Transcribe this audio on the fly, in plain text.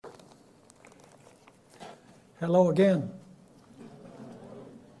Hello again.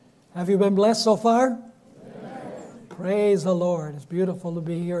 Have you been blessed so far? Yes. Praise the Lord. It's beautiful to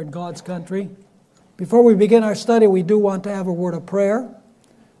be here in God's country. Before we begin our study, we do want to have a word of prayer.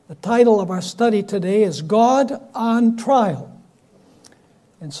 The title of our study today is God on Trial.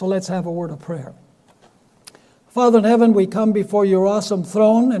 And so let's have a word of prayer. Father in heaven, we come before your awesome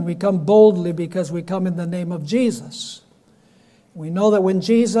throne, and we come boldly because we come in the name of Jesus. We know that when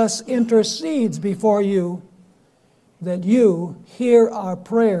Jesus intercedes before you, that you hear our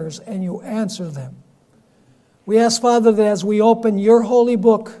prayers and you answer them. We ask, Father, that as we open your holy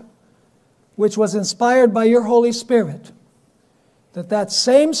book, which was inspired by your Holy Spirit, that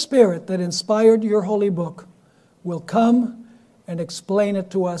same Spirit that inspired your holy book will come and explain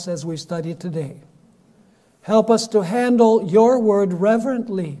it to us as we study today. Help us to handle your word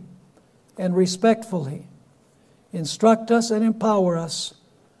reverently and respectfully. Instruct us and empower us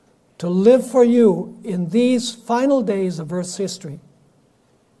to live for you in these final days of Earth's history.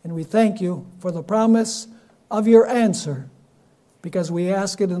 And we thank you for the promise of your answer, because we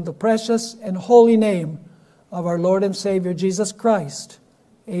ask it in the precious and holy name of our Lord and Savior Jesus Christ.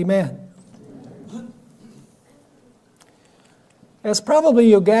 Amen. As probably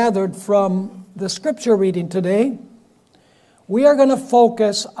you gathered from the scripture reading today, we are going to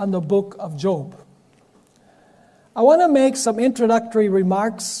focus on the book of Job. I want to make some introductory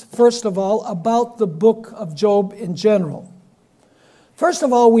remarks, first of all, about the book of Job in general. First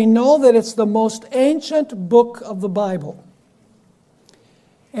of all, we know that it's the most ancient book of the Bible.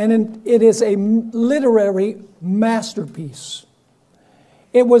 And it is a literary masterpiece.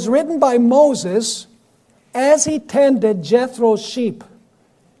 It was written by Moses as he tended Jethro's sheep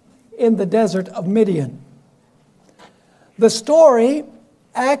in the desert of Midian. The story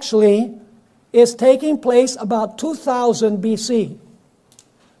actually is taking place about 2000 BC.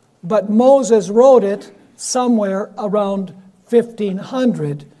 But Moses wrote it somewhere around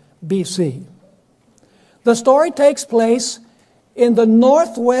 1500 BC. The story takes place in the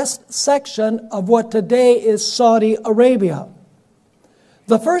northwest section of what today is Saudi Arabia.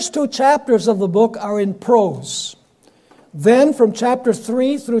 The first two chapters of the book are in prose. Then from chapter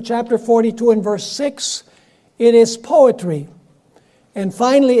 3 through chapter 42 and verse 6, it is poetry. And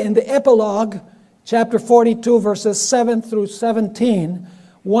finally, in the epilogue, chapter 42, verses 7 through 17,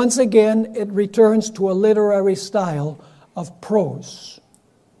 once again, it returns to a literary style of prose.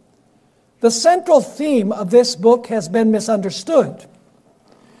 The central theme of this book has been misunderstood.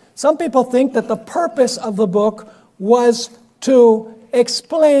 Some people think that the purpose of the book was to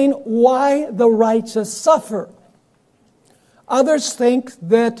explain why the righteous suffer. Others think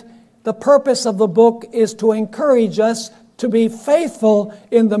that the purpose of the book is to encourage us to be faithful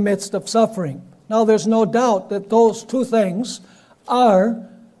in the midst of suffering. Now, there's no doubt that those two things are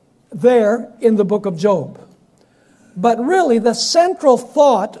there in the book of Job. But really, the central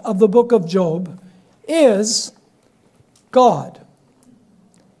thought of the book of Job is God.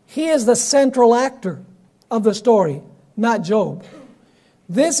 He is the central actor of the story, not Job.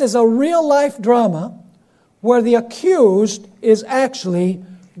 This is a real-life drama where the accused is actually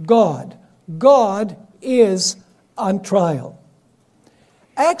God. God is on trial.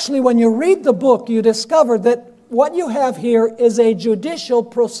 Actually, when you read the book, you discover that what you have here is a judicial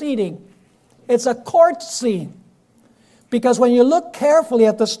proceeding. It's a court scene. Because when you look carefully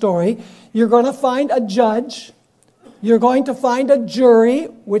at the story, you're going to find a judge, you're going to find a jury,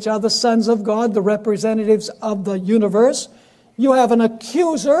 which are the sons of God, the representatives of the universe. You have an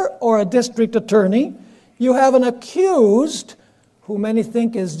accuser or a district attorney. You have an accused, who many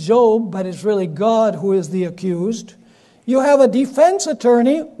think is Job, but it's really God who is the accused. You have a defense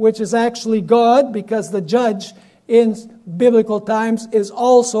attorney, which is actually God, because the judge in biblical times is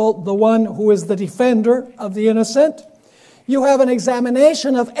also the one who is the defender of the innocent. You have an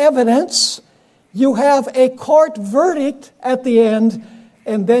examination of evidence. You have a court verdict at the end,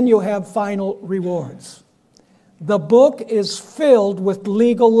 and then you have final rewards. The book is filled with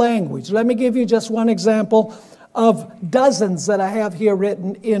legal language. Let me give you just one example of dozens that I have here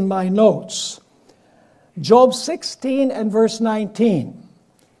written in my notes. Job 16 and verse 19,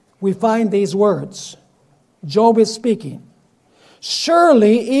 we find these words. Job is speaking.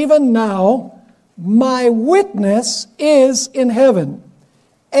 Surely even now my witness is in heaven,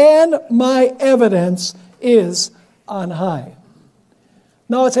 and my evidence is on high.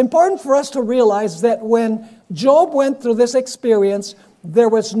 Now it's important for us to realize that when Job went through this experience, there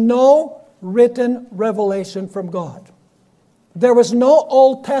was no written revelation from God. There was no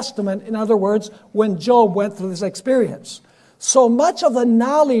Old Testament, in other words, when Job went through this experience. So much of the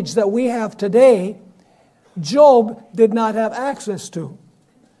knowledge that we have today, Job did not have access to.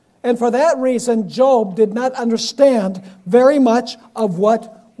 And for that reason, Job did not understand very much of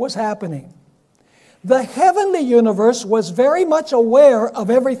what was happening. The heavenly universe was very much aware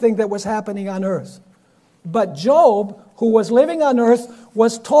of everything that was happening on earth. But Job, who was living on earth,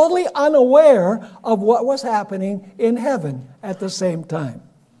 was totally unaware of what was happening in heaven at the same time.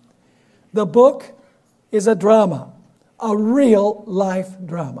 The book is a drama, a real life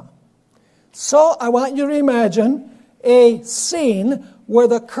drama. So I want you to imagine a scene where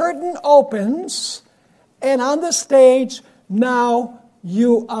the curtain opens, and on the stage, now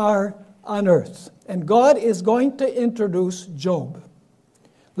you are on earth. And God is going to introduce Job.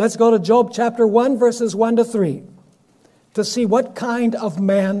 Let's go to Job chapter 1, verses 1 to 3, to see what kind of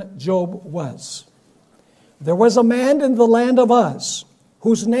man Job was. There was a man in the land of Uz,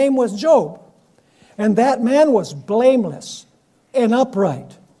 whose name was Job. And that man was blameless and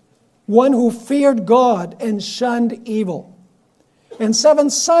upright, one who feared God and shunned evil. And 7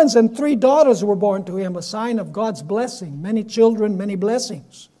 sons and 3 daughters were born to him, a sign of God's blessing, many children, many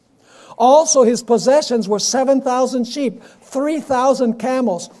blessings. Also his possessions were 7,000 sheep, 3,000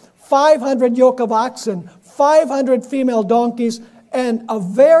 camels, 500 yoke of oxen, 500 female donkeys, and a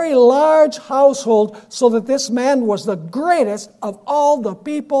very large household, so that this man was the greatest of all the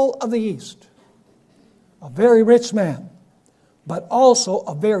people of the East. A very rich man, but also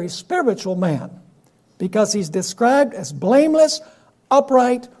a very spiritual man, because he's described as blameless,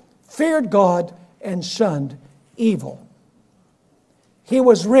 upright, feared God, and shunned evil. He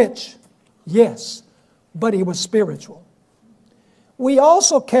was rich, yes, but he was spiritual. We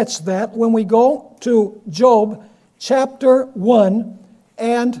also catch that when we go to Job chapter 1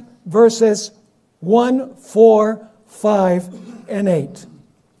 and verses 1, 4, 5, and 8.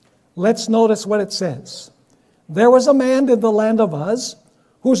 Let's notice what it says. There was a man in the land of Uz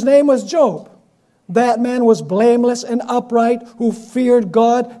whose name was Job. That man was blameless and upright, who feared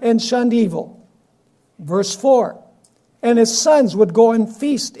God and shunned evil. Verse 4. And his sons would go and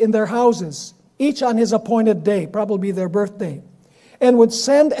feast in their houses, each on his appointed day, probably their birthday, and would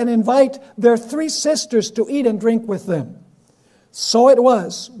send and invite their 3 sisters to eat and drink with them. So it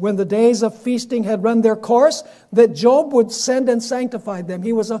was, when the days of feasting had run their course, that Job would send and sanctify them.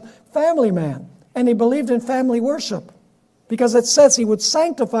 He was a family man, and he believed in family worship, because it says he would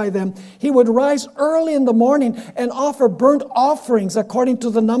sanctify them. He would rise early in the morning and offer burnt offerings according to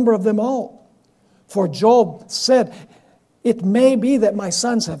the number of them all. For Job said, "It may be that my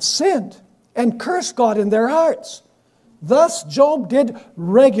sons have sinned and cursed God in their hearts." Thus Job did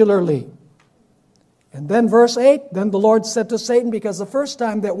regularly. And then verse 8, then the Lord said to Satan, because the first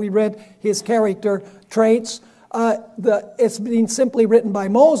time that we read his character traits, it's been simply written by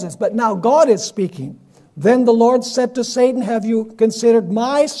Moses, but now God is speaking. Then the Lord said to Satan, "Have you considered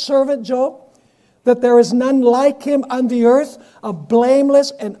my servant Job, that there is none like him on the earth, a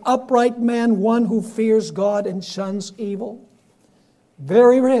blameless and upright man, one who fears God and shuns evil?"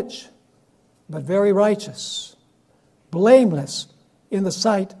 Very rich, but very righteous, blameless in the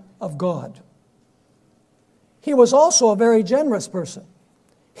sight of God. He was also a very generous person.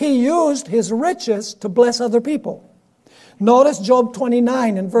 He used his riches to bless other people. Notice Job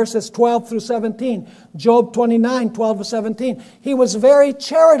 29 in verses 12 through 17. Job 29, 12 to 17. He was very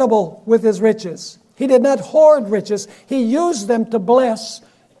charitable with his riches. He did not hoard riches. He used them to bless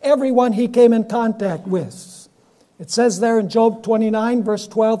everyone he came in contact with. It says there in Job 29, verse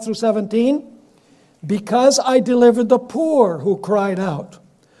 12 through 17, "Because I delivered the poor who cried out,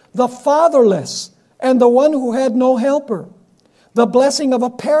 the fatherless, and the one who had no helper. The blessing of a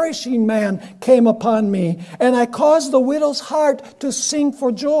perishing man came upon me, and I caused the widow's heart to sing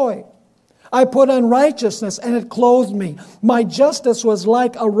for joy. I put on righteousness, and it clothed me. My justice was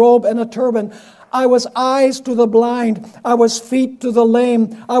like a robe and a turban. I was eyes to the blind. I was feet to the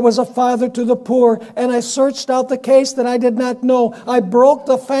lame. I was a father to the poor, and I searched out the case that I did not know. I broke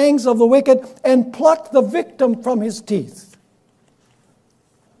the fangs of the wicked and plucked the victim from his teeth."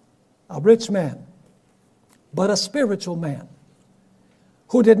 A rich man, but a spiritual man,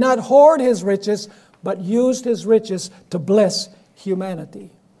 who did not hoard his riches, but used his riches to bless humanity.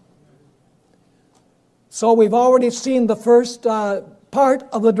 So we've already seen the first part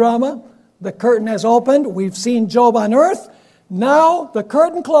of the drama. The curtain has opened. We've seen Job on earth. Now the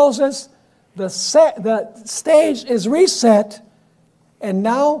curtain closes. The stage is reset. And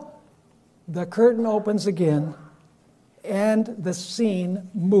now the curtain opens again, and the scene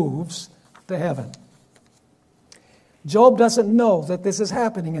moves to heaven. Job doesn't know that this is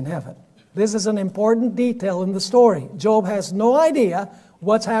happening in heaven. This is an important detail in the story. Job has no idea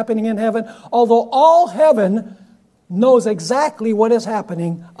what's happening in heaven, although all heaven knows exactly what is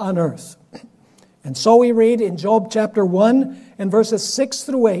happening on earth. And so we read in Job chapter 1 and verses 6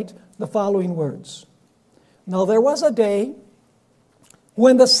 through 8 the following words. Now there was a day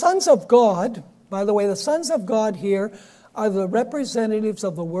when the sons of God, by the way, the sons of God here are the representatives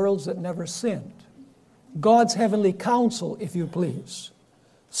of the worlds that never sinned. God's heavenly council, if you please.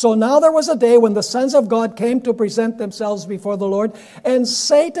 So now there was a day when the sons of God came to present themselves before the Lord, and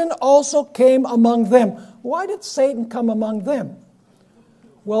Satan also came among them. Why did Satan come among them?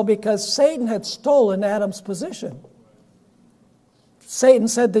 Well, because Satan had stolen Adam's position. Satan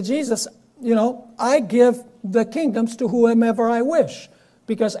said to Jesus, I give the kingdoms to whomever I wish,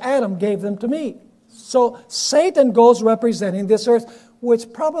 because Adam gave them to me. So Satan goes representing this earth,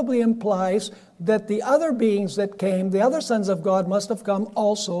 which probably implies that the other beings that came, the other sons of God, must have come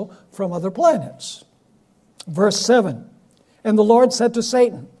also from other planets. Verse 7, and the Lord said to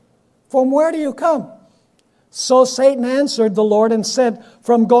Satan, from where do you come? So Satan answered the Lord and said,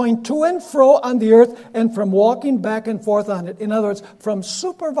 from going to and fro on the earth and from walking back and forth on it. In other words, from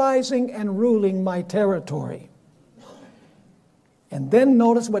supervising and ruling my territory. And then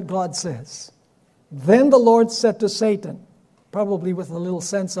notice what God says. Then the Lord said to Satan, probably with a little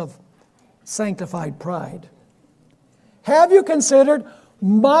sense of sanctified pride, have you considered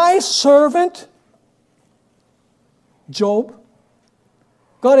my servant Job?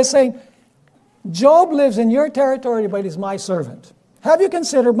 God is saying, Job lives in your territory, but he's my servant. Have you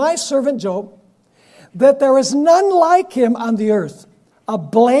considered my servant Job, that there is none like him on the earth, a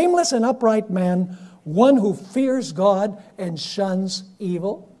blameless and upright man, one who fears God and shuns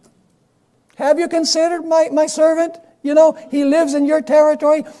evil? Have you considered my servant? He lives in your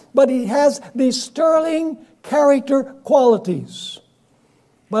territory, but he has these sterling character qualities.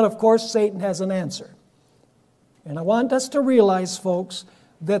 But of course, Satan has an answer. And I want us to realize, folks,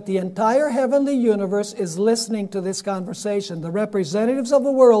 that the entire heavenly universe is listening to this conversation. The representatives of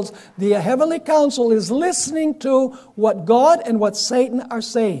the worlds, the heavenly council is listening to what God and what Satan are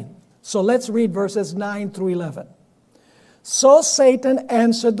saying. So let's read verses 9 through 11. So Satan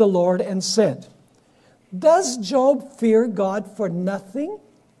answered the Lord and said, does Job fear God for nothing?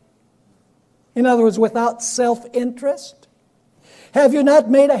 In other words, without self-interest? Have you not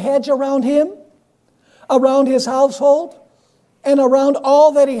made a hedge around him, around his household, and around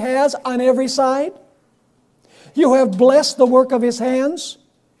all that he has on every side? You have blessed the work of his hands,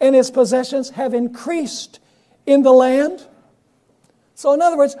 and his possessions have increased in the land. So in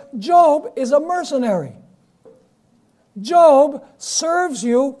other words, Job is a mercenary. Job serves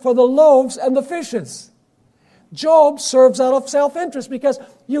you for the loaves and the fishes. Job serves out of self-interest because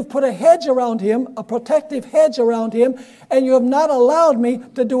you've put a hedge around him, a protective hedge around him, and you have not allowed me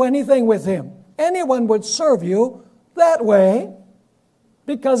to do anything with him. Anyone would serve you that way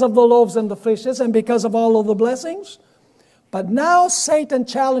because of the loaves and the fishes and because of all of the blessings. But now Satan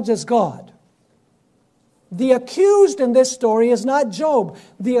challenges God. The accused in this story is not Job.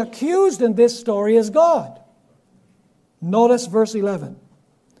 The accused in this story is God. Notice verse 11.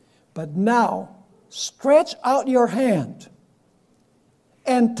 But now stretch out your hand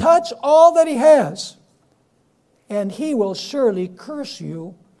and touch all that he has, and he will surely curse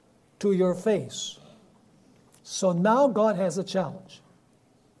you to your face. So now God has a challenge.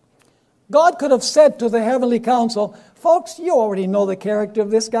 God could have said to the heavenly council, folks, you already know the character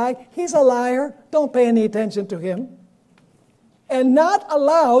of this guy. He's a liar. Don't pay any attention to him. And not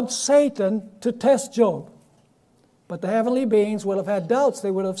allowed Satan to test Job. But the heavenly beings would have had doubts.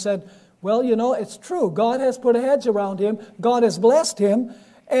 They would have said, well, it's true. God has put a hedge around him. God has blessed him.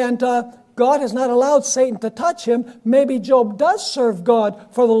 And God has not allowed Satan to touch him. Maybe Job does serve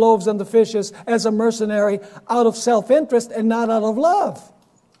God for the loaves and the fishes as a mercenary out of self-interest and not out of love.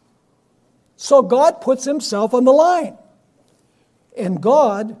 So God puts himself on the line. And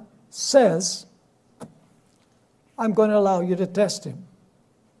God says, I'm going to allow you to test him.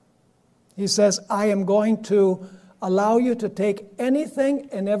 He says, I am going to allow you to take anything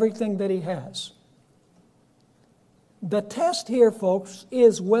and everything that he has. The test here, folks,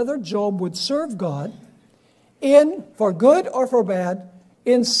 is whether Job would serve God for good or for bad,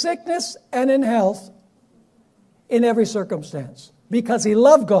 in sickness and in health, in every circumstance, because he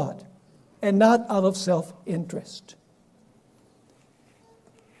loved God and not out of self-interest.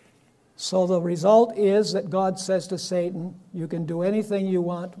 So the result is that God says to Satan, you can do anything you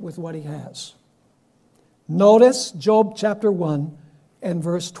want with what he has. Notice Job chapter 1 and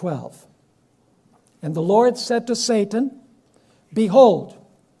verse 12. And the Lord said to Satan, behold,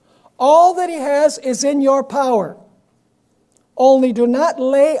 all that he has is in your power. Only do not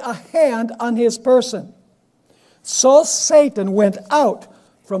lay a hand on his person. So Satan went out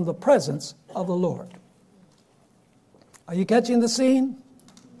from the presence of the Lord. Are you catching the scene?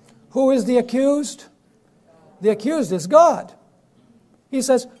 Who is the accused? The accused is God. He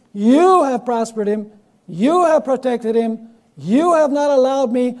says, you have prospered him. You have protected him. You have not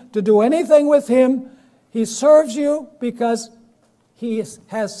allowed me to do anything with him. He serves you because he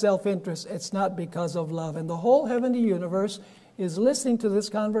has self-interest. It's not because of love. And the whole heavenly universe is listening to this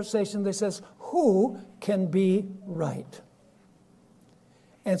conversation that says, who can be right?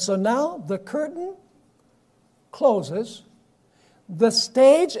 And so now the curtain closes, the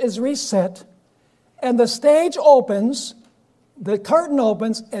stage is reset, and the stage opens, the curtain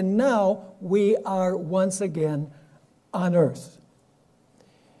opens, and now we are once again on earth.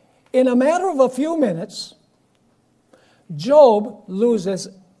 In a matter of a few minutes, Job loses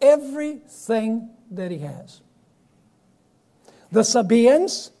everything that he has. The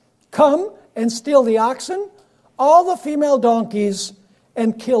Sabaeans come and steal the oxen, all the female donkeys,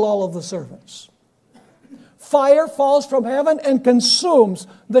 and kill all of the servants. Fire falls from heaven and consumes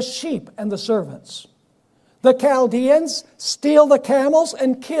the sheep and the servants. The Chaldeans steal the camels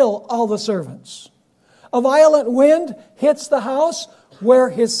and kill all the servants. A violent wind hits the house where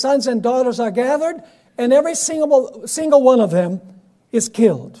his sons and daughters are gathered, and every single one of them is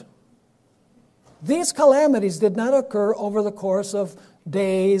killed. These calamities did not occur over the course of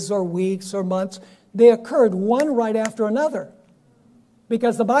days or weeks or months. They occurred one right after another.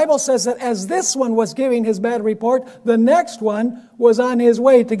 Because the Bible says that as this one was giving his bad report, the next one was on his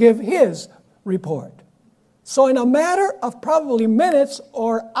way to give his report. So in a matter of probably minutes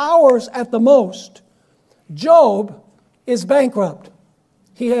or hours at the most, Job is bankrupt.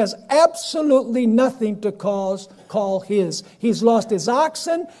 He has absolutely nothing to call his. He's lost his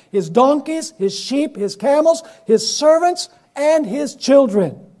oxen, his donkeys, his sheep, his camels, his servants, and his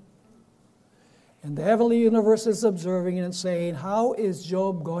children. And the heavenly universe is observing and saying, how is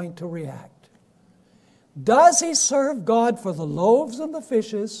Job going to react? Does he serve God for the loaves and the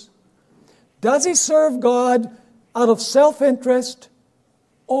fishes? Does he serve God out of self-interest?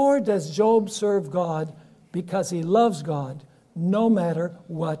 Or does Job serve God because he loves God no matter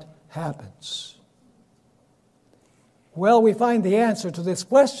what happens? Well, we find the answer to this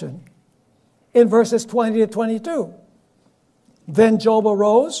question in verses 20 to 22. Then Job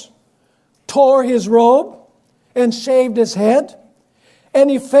arose, tore his robe, and shaved his head, and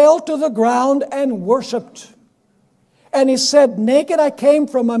he fell to the ground and worshipped. And he said, naked I came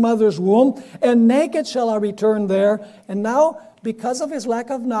from my mother's womb, and naked shall I return there. And now, because of his lack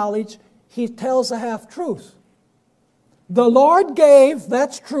of knowledge, he tells a half-truth. The Lord gave,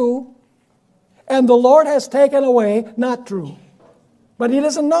 that's true, and the Lord has taken away, not true. But he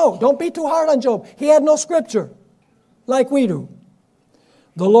doesn't know. Don't be too hard on Job. He had no scripture like we do.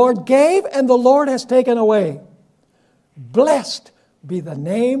 The Lord gave, and the Lord has taken away. Blessed be the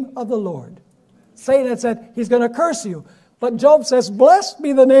name of the Lord. Satan had said, he's going to curse you. But Job says, blessed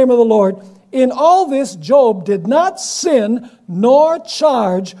be the name of the Lord. In all this, Job did not sin nor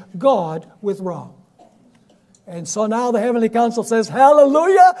charge God with wrong. And so now the heavenly council says,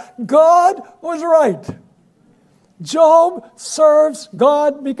 hallelujah, God was right. Job serves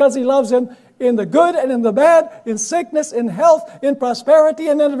God because he loves him in the good and in the bad, in sickness, in health, in prosperity,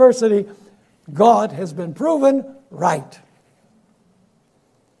 and in adversity. God has been proven right.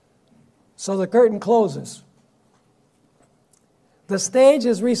 So the curtain closes. The stage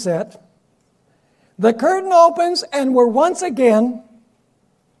is reset. The curtain opens, and we're once again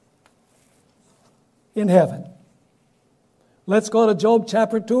in heaven. Let's go to Job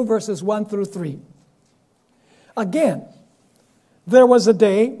chapter 2, verses 1 through 3. Again, there was a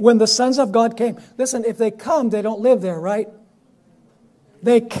day when the sons of God came. Listen, if they come, they don't live there, right?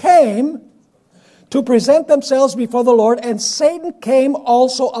 They came to present themselves before the Lord, and Satan came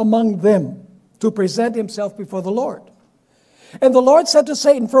also among them to present himself before the Lord. And the Lord said to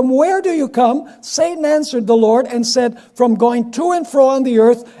Satan, from where do you come? Satan answered the Lord and said, from going to and fro on the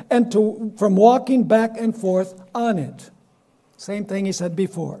earth and from walking back and forth on it. Same thing he said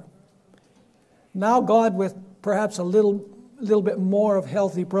before. Now God, with perhaps a little bit more of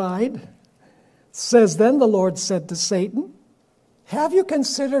healthy pride, says, then the Lord said to Satan, have you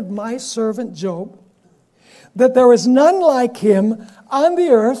considered my servant Job, that there is none like him on the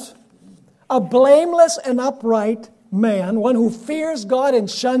earth, a blameless and upright man, one who fears God and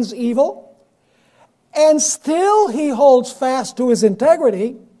shuns evil, and still he holds fast to his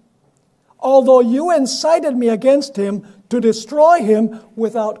integrity, although you incited me against him to destroy him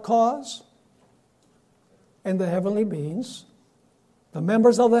without cause? And the heavenly beings, the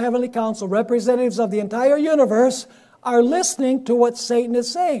members of the heavenly council, representatives of the entire universe, are listening to what Satan is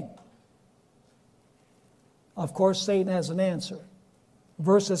saying. Of course, Satan has an answer.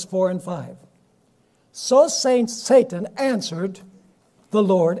 Verses 4 and 5. So Satan answered the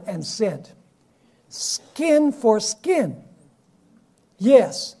Lord and said, skin for skin.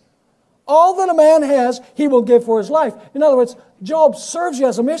 Yes, all that a man has, he will give for his life. In other words, Job serves you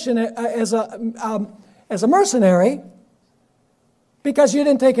as a mission, as a mercenary, because you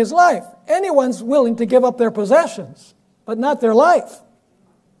didn't take his life. Anyone's willing to give up their possessions, but not their life.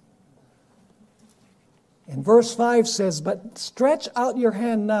 And verse 5 says, but stretch out your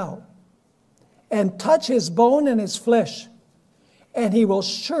hand now, and touch his bone and his flesh, and he will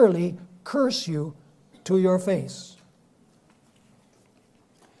surely curse you to your face.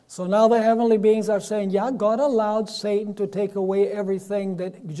 So now the heavenly beings are saying, yeah, God allowed Satan to take away everything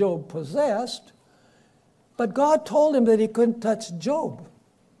that Job possessed, but God told him that he couldn't touch Job.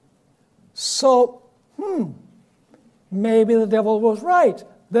 So, maybe the devil was right,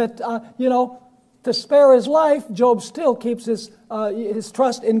 that, to spare his life, Job still keeps his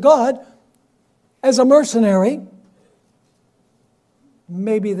trust in God as a mercenary.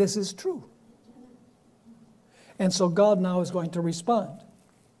 Maybe this is true. And so God now is going to respond.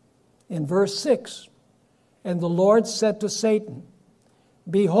 In verse 6, and the Lord said to Satan,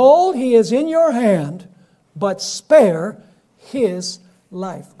 behold, he is in your hand, but spare his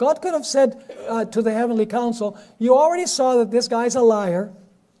life. God could have said to the heavenly council, you already saw that this guy's a liar.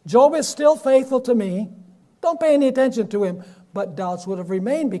 Job is still faithful to me. Don't pay any attention to him. But doubts would have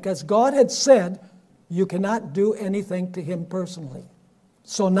remained because God had said, you cannot do anything to him personally.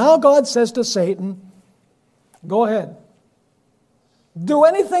 So now God says to Satan, go ahead. Do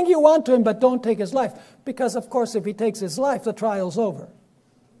anything you want to him, but don't take his life. Because, of course, if he takes his life, the trial's over.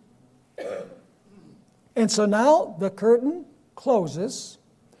 And so now the curtain closes.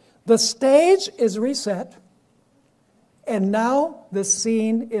 The stage is reset. And now the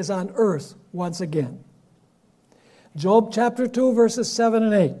scene is on earth once again. Job chapter 2, verses 7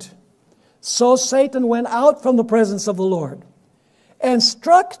 and 8. So Satan went out from the presence of the Lord and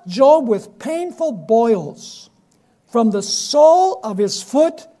struck Job with painful boils from the sole of his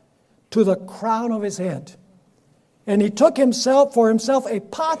foot to the crown of his head. And he took for himself a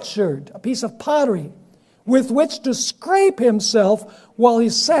potsherd, a piece of pottery, with which to scrape himself while he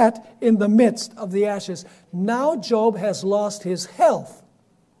sat in the midst of the ashes. Now Job has lost his health.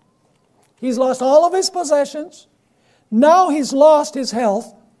 He's lost all of his possessions. Now he's lost his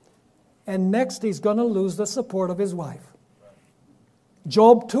health. And next he's going to lose the support of his wife.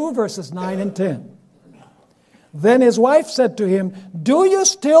 Job 2, verses 9 and 10. Then his wife said to him, do you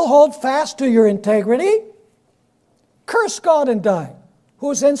still hold fast to your integrity? Curse God and die.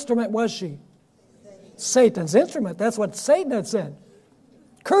 Whose instrument was she? Satan's instrument. That's what Satan had said.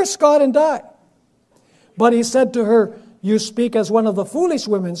 Curse God and die. But he said to her, you speak as one of the foolish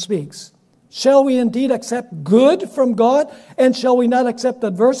women speaks. Shall we indeed accept good from God, and shall we not accept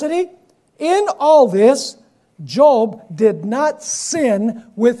adversity? In all this, Job did not sin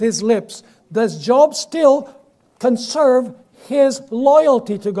with his lips. Does Job still conserve his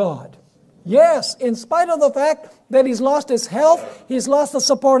loyalty to God? Yes, in spite of the fact that he's lost his health, he's lost the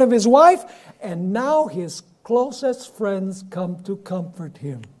support of his wife, and now his closest friends come to comfort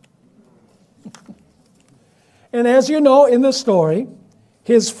him. And as you know in the story,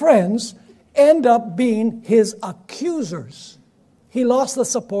 his friends end up being his accusers. He lost the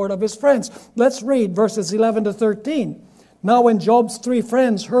support of his friends. Let's read verses 11 to 13. Now when Job's 3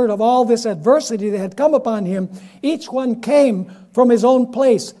 friends heard of all this adversity that had come upon him, each one came from his own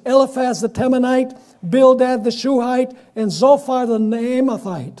place. Eliphaz the Temanite, Bildad the Shuhite, and Zophar the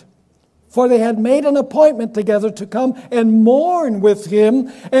Naamathite. For they had made an appointment together to come and mourn with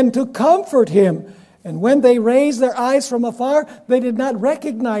him and to comfort him. And when they raised their eyes from afar, they did not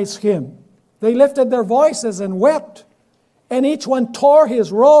recognize him. They lifted their voices and wept. And each one tore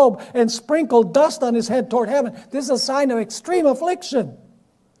his robe and sprinkled dust on his head toward heaven. This is a sign of extreme affliction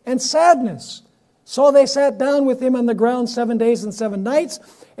and sadness. So they sat down with him on the ground 7 days and 7 nights,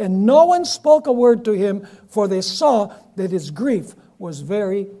 and no one spoke a word to him, for they saw that his grief was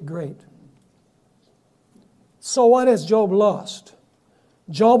very great. So what has Job lost?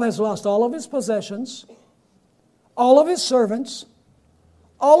 Job has lost all of his possessions, all of his servants,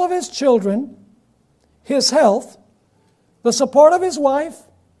 all of his children, his health, the support of his wife,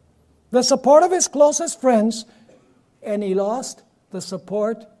 the support of his closest friends, and he lost the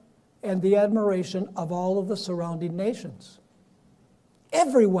support and the admiration of all of the surrounding nations.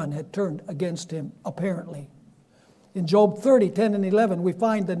 Everyone had turned against him, apparently. In Job 30, 10 and 11, we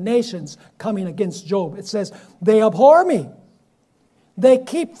find the nations coming against Job. It says, they abhor me. They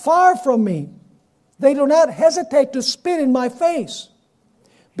keep far from me. They do not hesitate to spit in my face.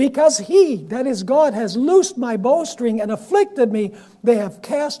 Because he, that is God, has loosed my bowstring and afflicted me, they have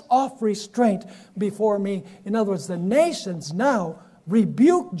cast off restraint before me. In other words, the nations now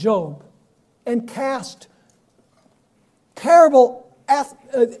rebuked Job and cast terrible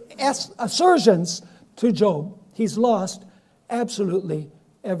assertions to Job, he's lost absolutely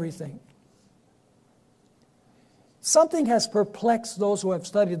everything. Something has perplexed those who have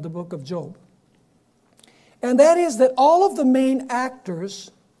studied the book of Job. And that is that all of the main actors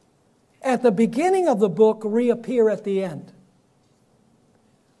at the beginning of the book reappear at the end.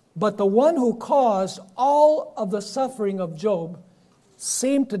 But the one who caused all of the suffering of Job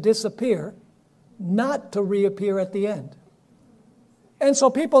seemed to disappear, not to reappear at the end. And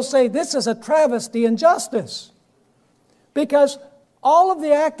so people say this is a travesty in justice, because all of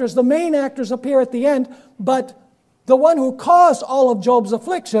the actors, the main actors, appear at the end, but the one who caused all of Job's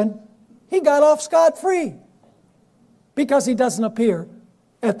affliction, he got off scot-free because he doesn't appear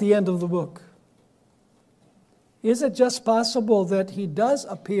at the end of the book. Is it just possible that he does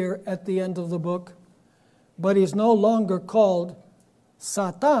appear at the end of the book, but he's no longer called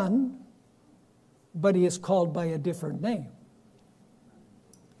Satan, but he is called by a different name?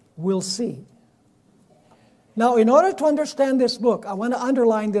 We'll see. Now, in order to understand this book, I want to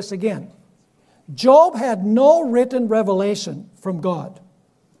underline this again. Job had no written revelation from God.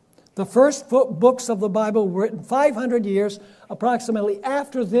 The first books of the Bible were written 500 years approximately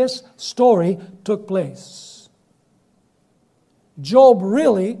after this story took place. Job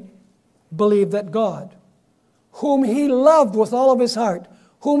really believed that God, whom he loved with all of his heart,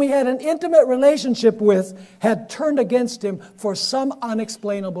 whom he had an intimate relationship with, had turned against him for some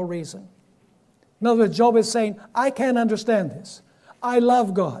unexplainable reason. In other words, Job is saying, I can't understand this. I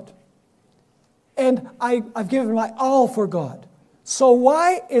love God. And I've given my all for God. So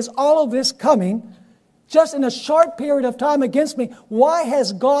why is all of this coming just in a short period of time against me? Why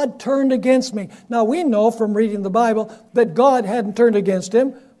has God turned against me? Now we know from reading the Bible that God hadn't turned against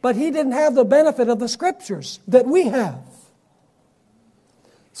him, but he didn't have the benefit of the Scriptures that we have.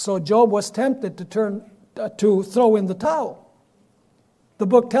 So Job was tempted to throw in the towel. The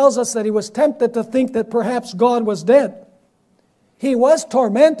book tells us that he was tempted to think that perhaps God was dead. He was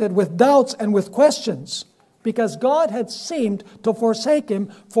tormented with doubts and with questions because God had seemed to forsake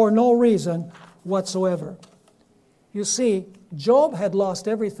him for no reason whatsoever. You see, Job had lost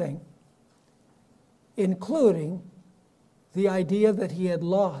everything, including the idea that he had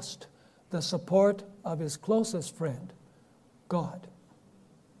lost the support of his closest friend, God.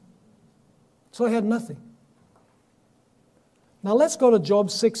 So he had nothing. Now let's go to Job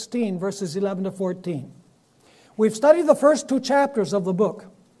 16, verses 11 to 14. We've studied the first 2 chapters of the book.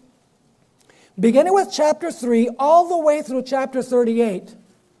 Beginning with chapter 3 all the way through chapter 38,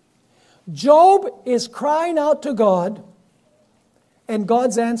 Job is crying out to God, and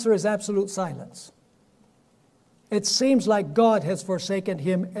God's answer is absolute silence. It seems like God has forsaken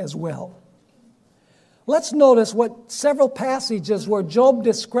him as well. Let's notice several passages where Job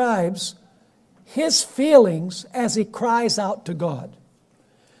describes his feelings as he cries out to God.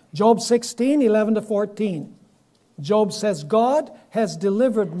 Job 16, 11 to 14. Job says, God has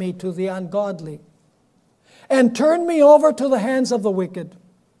delivered me to the ungodly and turned me over to the hands of the wicked.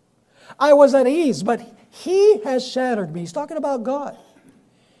 I was at ease, but he has shattered me. He's talking about God.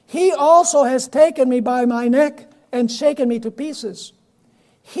 He also has taken me by my neck and shaken me to pieces.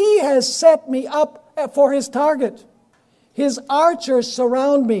 He has set me up for his target. His archers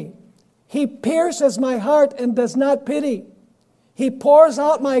surround me. He pierces my heart and does not pity. He pours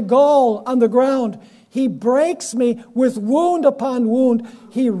out my gall on the ground. He breaks me with wound upon wound.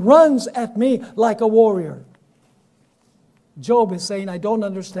 He runs at me like a warrior. Job is saying, I don't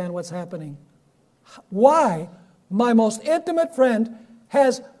understand what's happening. Why my most intimate friend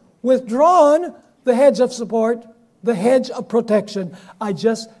has withdrawn the hedge of support, the hedge of protection. I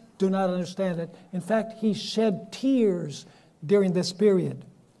just do not understand it. In fact, he shed tears during this period.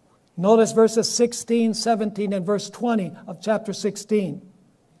 Notice verses 16, 17, and verse 20 of chapter 16.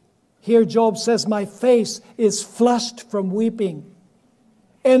 Here Job says, my face is flushed from weeping,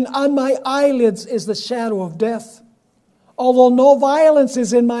 and on my eyelids is the shadow of death. Although no violence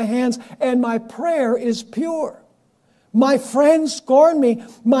is in my hands, and my prayer is pure. My friends scorn me.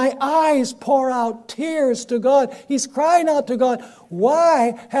 My eyes pour out tears to God. He's crying out to God,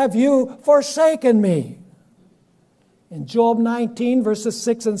 why have you forsaken me? In Job 19, verses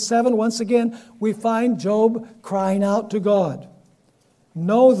 6 and 7, once again, we find Job crying out to God.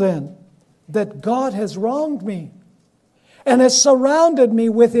 Know then that God has wronged me and has surrounded me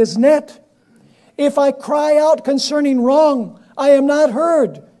with his net. If I cry out concerning wrong, I am not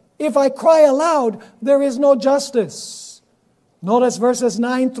heard. If I cry aloud, there is no justice. Notice verses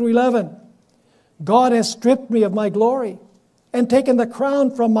 9 through 11. God has stripped me of my glory and taken the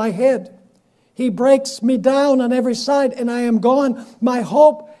crown from my head. He breaks me down on every side, and I am gone. My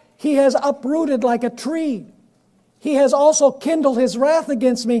hope he has uprooted like a tree. He has also kindled his wrath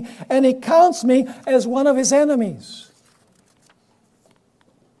against me, and he counts me as one of his enemies.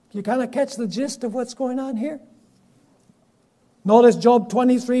 You kind of catch the gist of what's going on here? Notice Job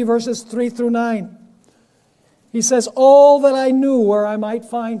 23, verses 3 through 9. He says, "Oh, that I knew where I might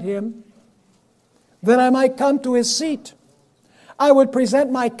find him, that I might come to his seat. I would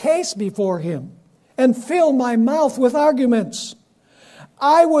present my case before him and fill my mouth with arguments.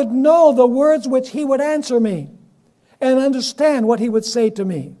 I would know the words which he would answer me and understand what he would say to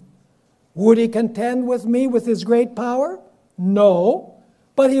me. Would he contend with me with his great power? No,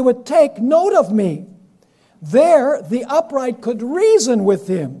 but he would take note of me. There the upright could reason with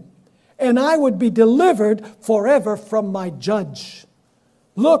him, and I would be delivered forever from my judge.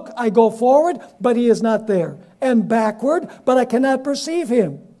 Look, I go forward, but he is not there, and backward, but I cannot perceive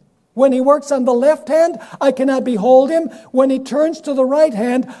him. When he works on the left hand, I cannot behold him. When he turns to the right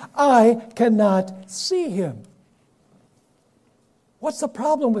hand, I cannot see him." What's the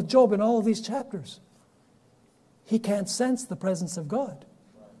problem with Job in all of these chapters? He can't sense the presence of God.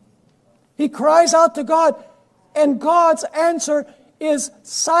 He cries out to God, and God's answer is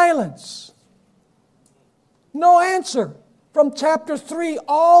silence. No answer. From chapter 3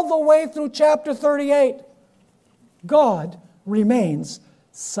 all the way through chapter 38, God remains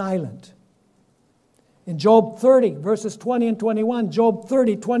silent. In Job 30, verses 20 and 21, Job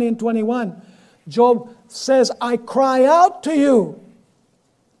 30, 20 and 21, Job says, "I cry out to you,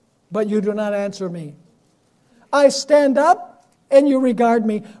 but you do not answer me. I stand up, and you regard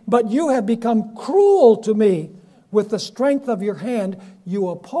me, but you have become cruel to me. With the strength of your hand, you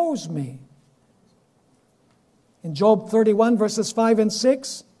oppose me." In Job 31, verses 5 and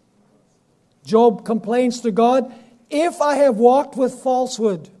 6, Job complains to God, "If I have walked with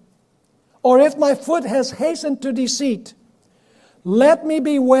falsehood, or if my foot has hastened to deceit, let me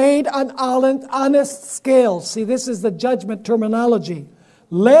be weighed on honest scales." See, this is the judgment terminology.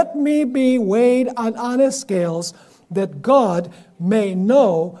 "Let me be weighed on honest scales, that God may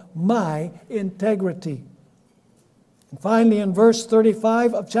know my integrity." And finally, in verse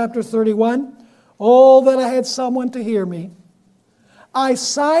 35 of chapter 31, "Oh, that I had someone to hear me. I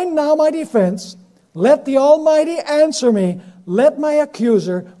sign now my defense. Let the Almighty answer me. Let my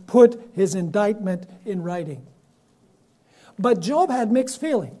accuser put his indictment in writing." But Job had mixed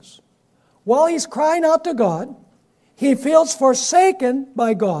feelings. While he's crying out to God, he feels forsaken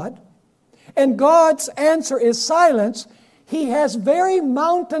by God, and God's answer is silence. He has very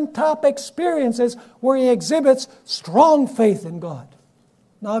mountaintop experiences where he exhibits strong faith in God.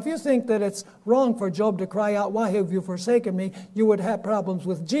 Now, if you think that it's wrong for Job to cry out, "Why have you forsaken me?" you would have problems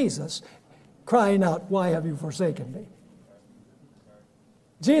with Jesus crying out, "Why have you forsaken me?"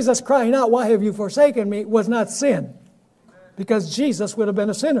 Jesus crying out, "Why have you forsaken me?" was not sin, because Jesus would have been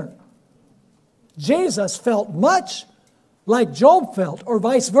a sinner. Jesus felt much like Job felt, or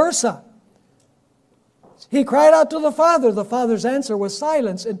vice versa. He cried out to the Father. The Father's answer was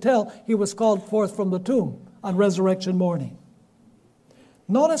silence until he was called forth from the tomb on resurrection morning.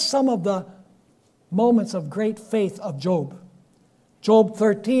 Notice some of the moments of great faith of Job. Job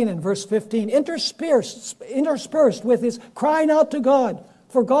 13 and verse 15, interspersed with his crying out to God,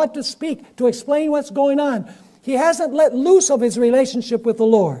 for God to speak, to explain what's going on. He hasn't let loose of his relationship with the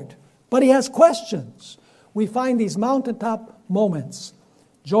Lord, but he has questions. We find these mountaintop moments.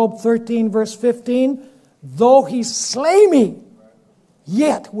 Job 13 verse 15, "Though he slay me,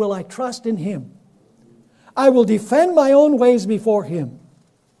 yet will I trust in him. I will defend my own ways before him."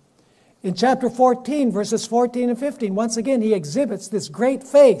 In chapter 14, verses 14 and 15, once again he exhibits this great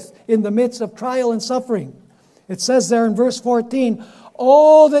faith in the midst of trial and suffering. It says there in verse 14,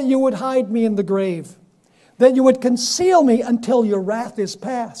 "Oh, that you would hide me in the grave, that you would conceal me until your wrath is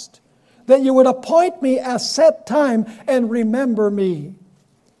past, that you would appoint me a set time and remember me."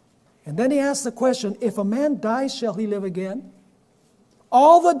 And then he asks the question, "If a man dies, shall he live again?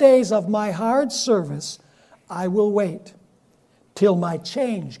 All the days of my hard service I will wait till my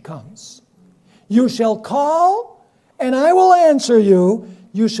change comes. You shall call, and I will answer you.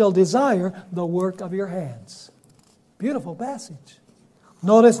 You shall desire the work of your hands." Beautiful passage.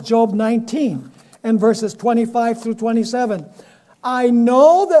 Notice Job 19 and verses 25 through 27. "I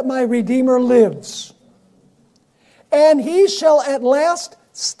know that my Redeemer lives, and he shall at last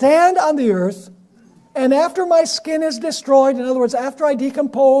stand on the earth, and after my skin is destroyed," in other words, after I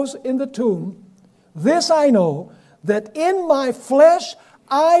decompose in the tomb, "this I know, that in my flesh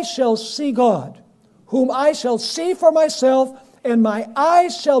I shall see God, whom I shall see for myself, and my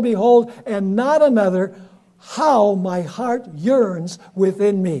eyes shall behold, and not another. How my heart yearns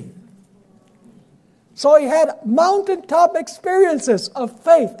within me." So he had mountaintop experiences of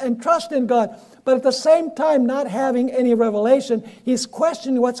faith and trust in God, but at the same time not having any revelation. He's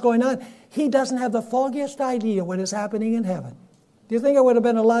questioning what's going on. He doesn't have the foggiest idea what is happening in heaven. Do you think it would have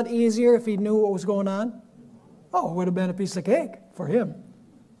been a lot easier if he knew what was going on? Oh, it would have been a piece of cake for him.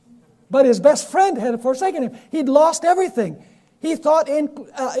 But his best friend had forsaken him. He'd lost everything. He thought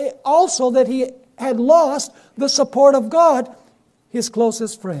also that he had lost the support of God, his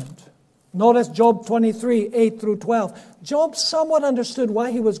closest friend. Notice Job 23, 8 through 12. Job somewhat understood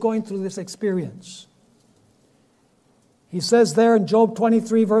why he was going through this experience. He says there in Job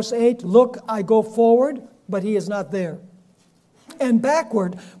 23, verse 8, "Look, I go forward, but he is not there, and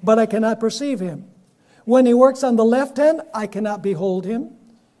backward, but I cannot perceive him. When he works on the left hand, I cannot behold him.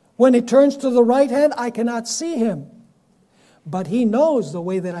 When he turns to the right hand, I cannot see him. But he knows the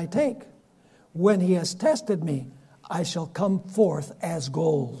way that I take. When he has tested me, I shall come forth as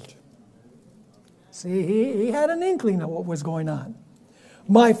gold." See, he had an inkling of what was going on.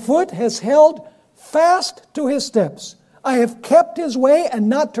 "My foot has held fast to his steps. I have kept his way and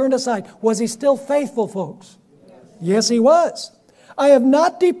not turned aside." Was he still faithful, folks? Yes, he was. "I have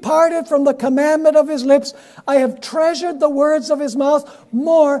not departed from the commandment of his lips. I have treasured the words of his mouth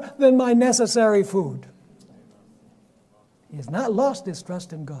more than my necessary food." He has not lost his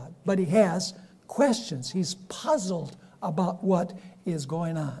trust in God, but he has questions. He's puzzled about what is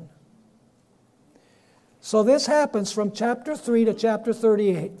going on. So this happens from chapter 3 to chapter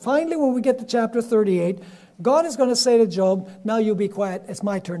 38. Finally, when we get to chapter 38, God is going to say to Job, "Now you be quiet. It's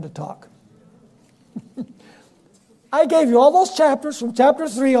my turn to talk." I gave you all those chapters from chapter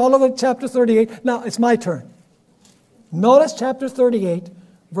 3 all the way to chapter 38. Now it's my turn. Notice chapter 38,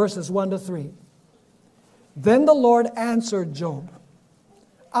 verses 1 to 3. "Then the Lord answered Job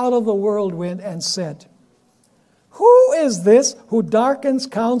out of the whirlwind and said, 'Who is this who darkens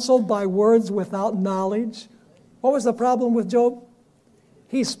counsel by words without knowledge?'" What was the problem with Job?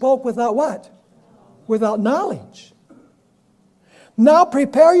 He spoke without what? Without knowledge. "Now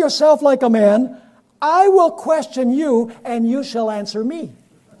prepare yourself like a man. I will question you, and you shall answer me."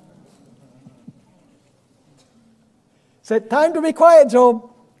 Said, "Time to be quiet, Job.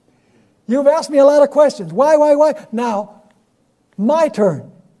 You've asked me a lot of questions. Why? Now, my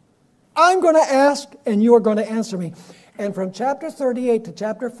turn. I'm going to ask, and you are going to answer me." And from chapter 38 to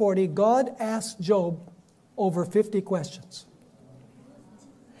chapter 40, God asked Job over 50 questions.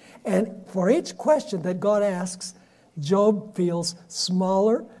 And for each question that God asks, Job feels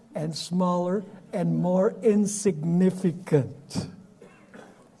smaller and smaller and more insignificant.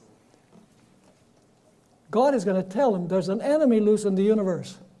 God is going to tell him there's an enemy loose in the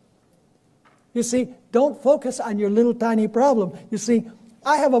universe. You see, don't focus on your little tiny problem. You see,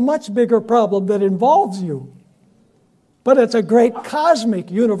 I have a much bigger problem that involves you. But it's a great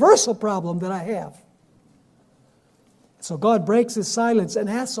cosmic, universal problem that I have. So God breaks his silence and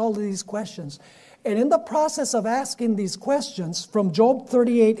asks all of these questions. And in the process of asking these questions, from Job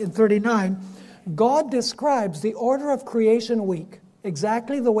 38 and 39, God describes the order of creation week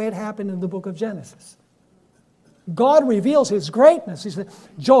exactly the way it happened in the book of Genesis. God reveals his greatness. He said,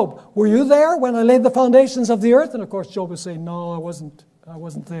 "Job, were you there when I laid the foundations of the earth?" And of course, Job is saying, "No, I wasn't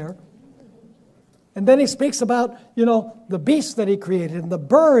there." And then he speaks about, the beasts that he created and the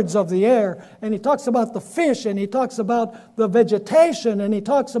birds of the air. And he talks about the fish, and he talks about the vegetation, and he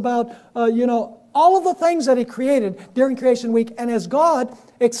talks about, all of the things that he created during creation week. And as God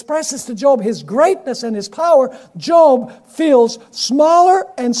expresses to Job his greatness and his power, Job feels smaller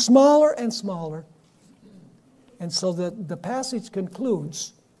and smaller and smaller. And so the passage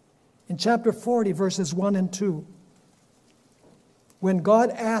concludes in chapter 40, verses 1 and 2, when God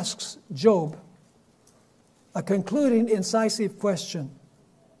asks Job a concluding, incisive question.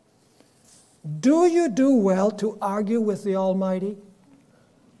 "Do you do well to argue with the Almighty?"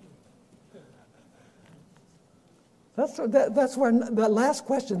 That's where that last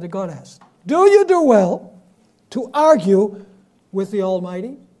question that God asked. Do you do well to argue with the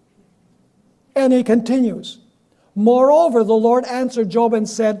Almighty? And he continues, "Moreover, the Lord answered Job and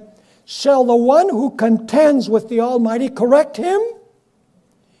said, shall the one who contends with the Almighty correct him?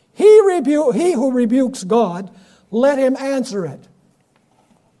 He who rebukes God, let him answer it."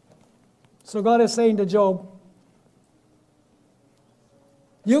 So God is saying to Job,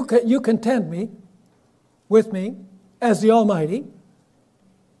 you contend with me as the Almighty.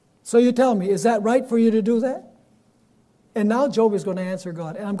 So you tell me, is that right for you to do that? And now Job is going to answer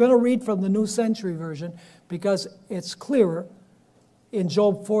God. And I'm going to read from the New Century Version because it's clearer in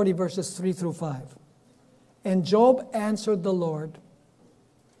Job 40, verses 3 through 5. "And Job answered the Lord,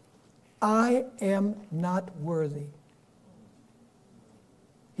 I am not worthy."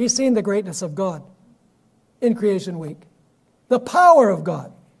 He's seen the greatness of God. in creation week. The power of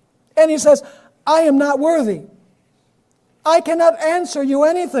God. And he says, I am not worthy. I cannot answer you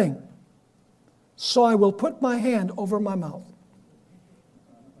anything. So I will put my hand over my mouth.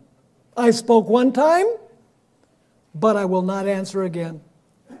 I spoke one time, but I will not answer again.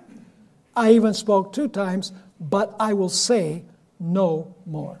 I even spoke 2 times, but I will say no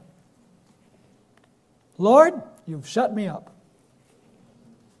more. Lord, you've shut me up.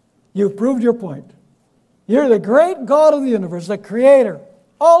 You've proved your point. You're the great God of the universe, the Creator,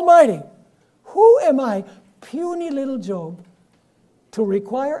 Almighty. Who am I, puny little Job, to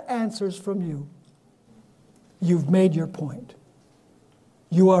require answers from you? You've made your point.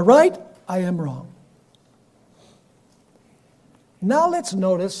 You are right, I am wrong. Now let's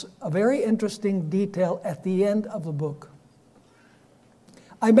notice a very interesting detail at the end of the book.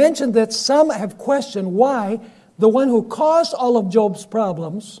 I mentioned that some have questioned why the one who caused all of Job's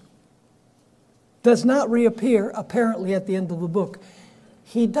problems does not reappear apparently at the end of the book.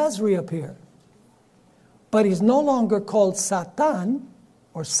 He does reappear. But he's no longer called Satan,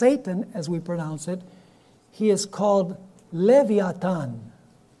 or Satan as we pronounce it. He is called Leviathan.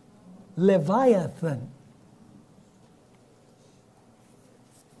 Leviathan.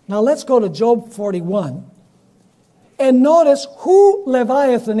 Now let's go to Job 41 and notice who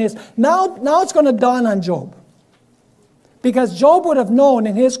Leviathan is. Now it's going to dawn on Job. Because Job would have known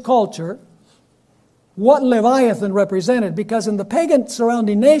in his culture what Leviathan represented. Because in the pagan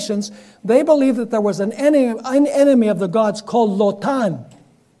surrounding nations, they believed that there was an enemy of the gods called Lotan.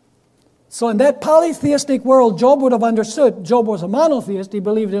 So in that polytheistic world, Job would have understood. Job was a monotheist. He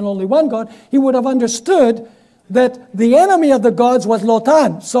believed in only one God. He would have understood that the enemy of the gods was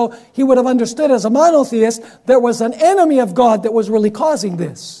Lotan. So he would have understood as a monotheist there was an enemy of God that was really causing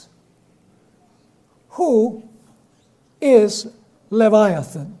this. Who is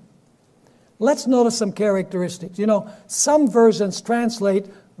Leviathan? Let's notice some characteristics. You know, some versions translate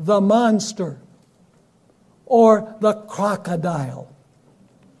the monster or the crocodile.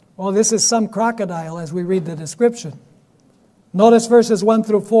 Well, this is some crocodile as we read the description. Notice verses 1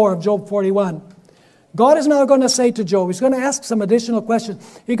 through 4 of Job 41. God is now going to say to Job, he's going to ask some additional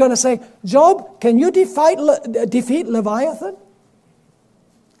questions. He's going to say, Job, can you defeat Leviathan?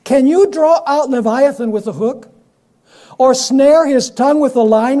 Can you draw out Leviathan with a hook? Or snare his tongue with a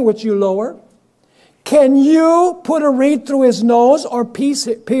line which you lower? Can you put a reed through his nose or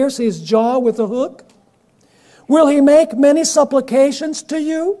pierce his jaw with a hook? Will he make many supplications to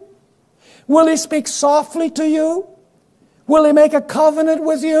you? Will he speak softly to you? Will he make a covenant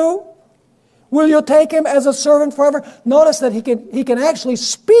with you? Will you take him as a servant forever? Notice that he can actually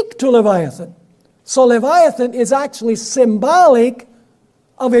speak to Leviathan. So Leviathan is actually symbolic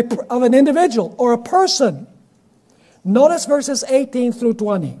of an individual or a person. Notice verses 18 through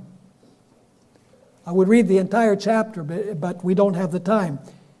 20. I would read the entire chapter, but we don't have the time.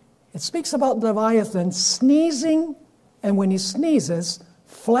 It speaks about Leviathan sneezing, and when he sneezes,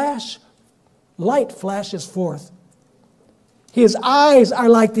 light flashes forth. His eyes are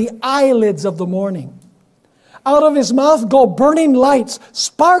like the eyelids of the morning. Out of his mouth go burning lights.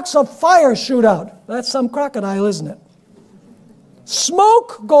 Sparks of fire shoot out. That's some crocodile, isn't it?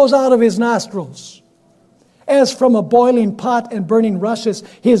 Smoke goes out of his nostrils. As from a boiling pot and burning rushes,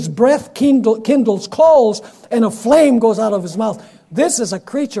 his breath kindles coals, and a flame goes out of his mouth. This is a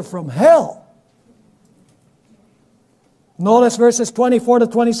creature from hell. Notice verses 24 to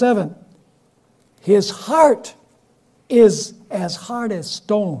 27. His heart is as hard as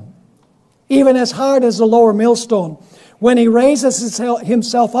stone, even as hard as the lower millstone. When he raises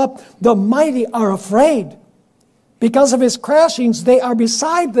himself up, the mighty are afraid. Because of his crashings, they are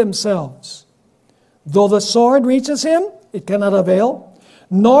beside themselves. Though the sword reaches him, it cannot avail,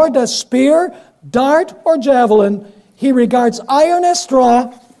 nor does spear, dart, or javelin. He regards iron as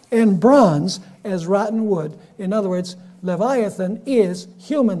straw and bronze as rotten wood. In other words, Leviathan is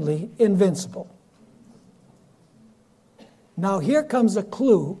humanly invincible. Now here comes a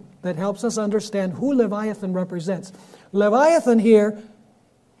clue that helps us understand who Leviathan represents. Leviathan here,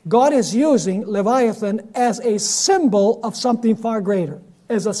 God is using Leviathan as a symbol of something far greater,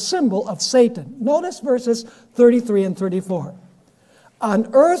 as a symbol of Satan. Notice verses 33 and 34. On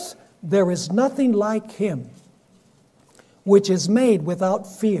earth there is nothing like him, which is made without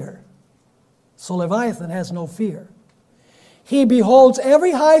fear. So Leviathan has no fear. He beholds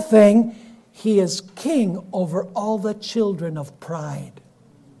every high thing. He is king over all the children of pride.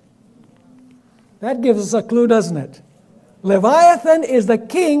 That gives us a clue, doesn't it? Leviathan is the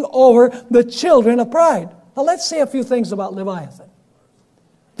king over the children of pride. Now let's say a few things about Leviathan.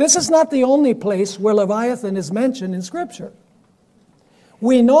 This is not the only place where Leviathan is mentioned in Scripture.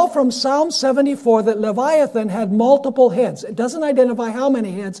 We know from Psalm 74 that Leviathan had multiple heads. It doesn't identify how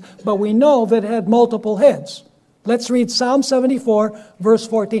many heads, but we know that it had multiple heads. Let's read Psalm 74, verse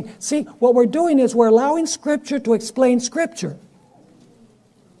 14. See, what we're doing is we're allowing Scripture to explain Scripture.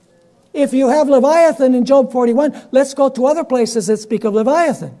 If you have Leviathan in Job 41, let's go to other places that speak of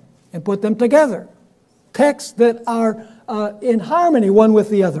Leviathan and put them together. Texts that are in harmony one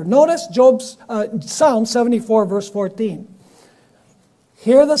with the other. Notice Psalm 74, verse 14.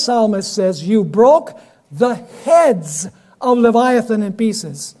 Here the psalmist says, you broke the heads of Leviathan in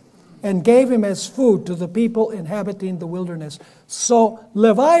pieces and gave him as food to the people inhabiting the wilderness. So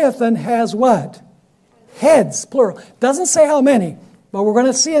Leviathan has what? Heads, plural. Doesn't say how many, but we're going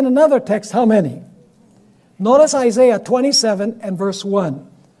to see in another text how many. Notice Isaiah 27 and verse 1.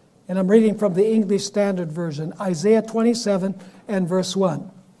 And I'm reading from the English Standard Version. Isaiah 27 and verse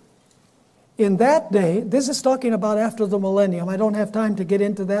 1. In that day, this is talking about after the millennium. I don't have time to get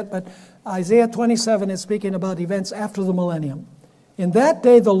into that, but Isaiah 27 is speaking about events after the millennium. In that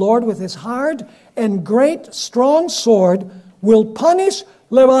day, the Lord with his hard and great strong sword will punish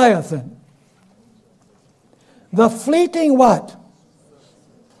Leviathan. The fleeting what?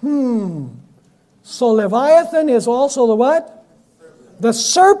 So Leviathan is also the what? The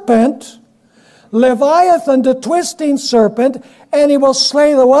serpent. Leviathan, the twisting serpent, and he will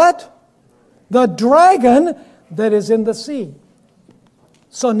slay the what? The dragon that is in the sea.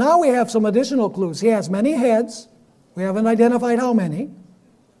 So now we have some additional clues. He has many heads. We haven't identified how many.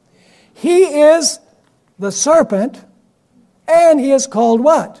 He is the serpent, and he is called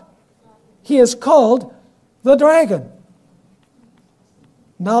what? He is called the dragon.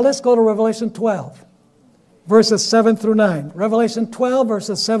 Now let's go to Revelation 12, verses 7 through 9. Revelation 12,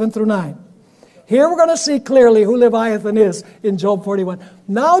 verses 7 through 9. Here we're going to see clearly who Leviathan is in Job 41.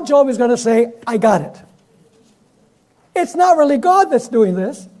 Now Job is going to say, I got it. It's not really God that's doing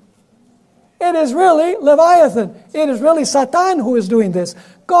this. It is really Leviathan. It is really Satan who is doing this.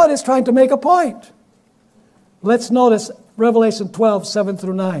 God is trying to make a point. Let's notice Revelation 12, 7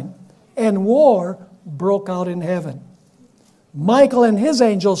 through 9. And war broke out in heaven. Michael and his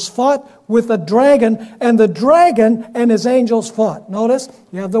angels fought with the dragon, and the dragon and his angels fought. Notice,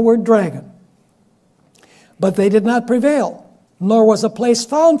 you have the word dragon. But they did not prevail, nor was a place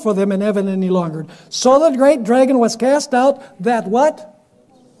found for them in heaven any longer. So the great dragon was cast out, that what?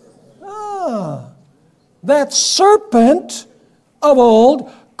 That serpent of old,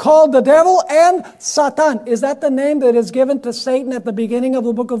 called the devil and Satan. Is that the name that is given to Satan at the beginning of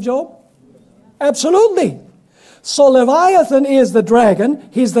the book of Job? Absolutely. So Leviathan is the dragon,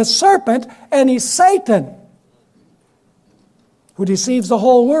 he's the serpent, and he's Satan, who deceives the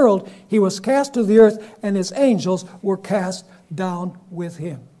whole world. He was cast to the earth, and his angels were cast down with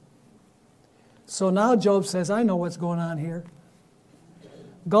him. So now Job says, I know what's going on here.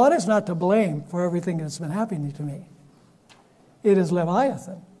 God is not to blame for everything that's been happening to me. It is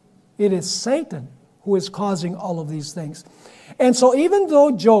Leviathan. It is Satan who is causing all of these things. And so even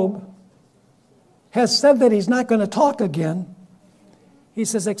though Job has said that he's not going to talk again, he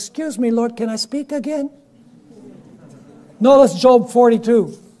says, excuse me, Lord, can I speak again? Notice Job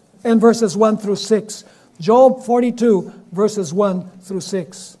 42 and verses 1 through 6. Job 42, verses 1 through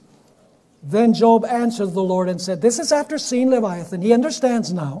 6. Then Job answered the Lord and said, this is after seeing Leviathan. He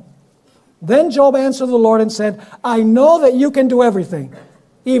understands now. Then Job answered the Lord and said, I know that you can do everything.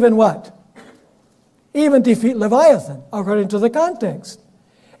 Even what? Even defeat Leviathan, according to the context.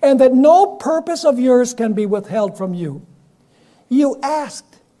 And that no purpose of yours can be withheld from you. You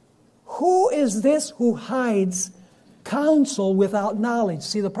asked, who is this who hides counsel without knowledge?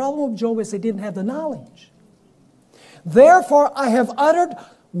 See, the problem of Job is he didn't have the knowledge. Therefore, I have uttered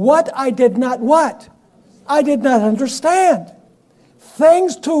what I did not what? I did not understand.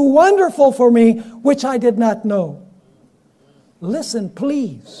 Things too wonderful for me, which I did not know. Listen,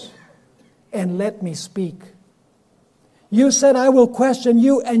 please, and let me speak. You said, I will question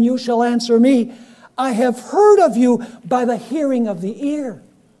you, and you shall answer me. I have heard of you by the hearing of the ear.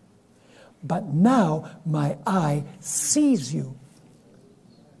 But now my eye sees you.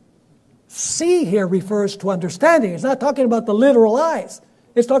 See here refers to understanding. It's not talking about the literal eyes.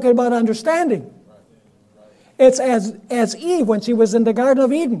 It's talking about understanding. It's as Eve when she was in the Garden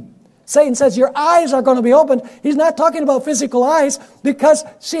of Eden. Satan says, your eyes are going to be opened. He's not talking about physical eyes because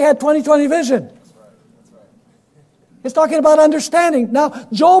she had 20/20 vision. It's talking about understanding. Now,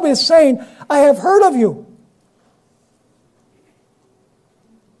 Job is saying, I have heard of you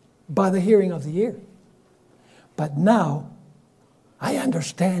by the hearing of the ear. But now, I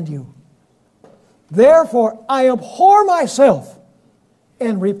understand you. Therefore, I abhor myself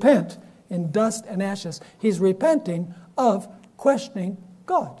and repent in dust and ashes. He's repenting of questioning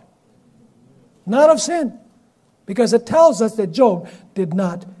God, not of sin, because it tells us that Job did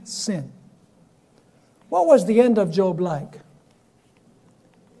not sin. What was the end of Job like?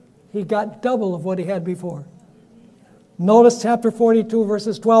 He got double of what he had before. Notice chapter 42,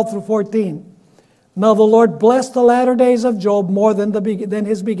 verses 12 through 14. Now the Lord blessed the latter days of Job more than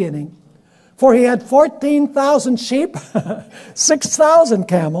his beginning. For he had 14,000 sheep, 6,000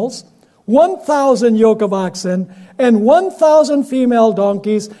 camels, 1,000 yoke of oxen, and 1,000 female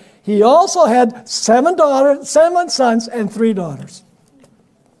donkeys. He also had 7 sons, and 3 daughters.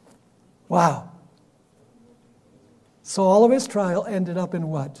 Wow. So all of his trial ended up in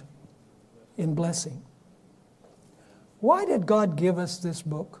what? In blessing. Why did God give us this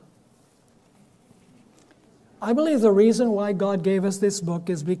book? I believe the reason why God gave us this book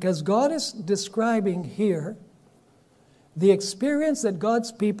is because God is describing here the experience that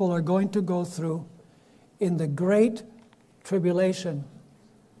God's people are going to go through in the great tribulation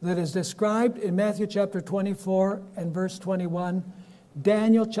that is described in Matthew chapter 24 and verse 21,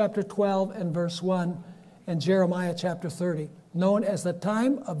 Daniel chapter 12 and verse 1, and Jeremiah chapter 30, known as the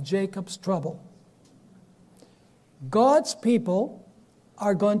time of Jacob's trouble. God's people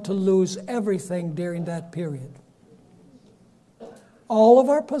are going to lose everything during that period. All of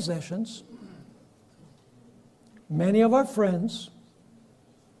our possessions, many of our friends,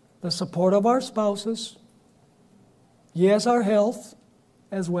 the support of our spouses, yes, our health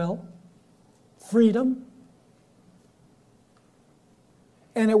as well, freedom.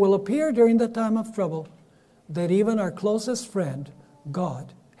 And it will appear during the time of trouble that even our closest friend,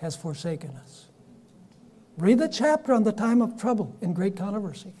 God, has forsaken us. Read the chapter on the time of trouble in Great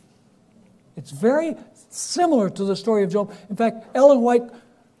Controversy. It's very similar to the story of Job. In fact, Ellen White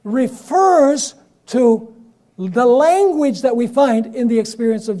refers to the language that we find in the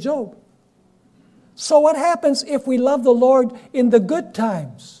experience of Job. So what happens if we love the Lord in the good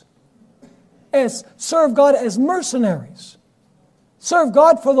times? Serve God as mercenaries. Serve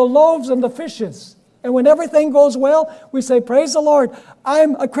God for the loaves and the fishes. And when everything goes well, we say, praise the Lord,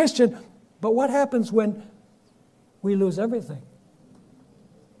 I'm a Christian. But what happens when we lose everything?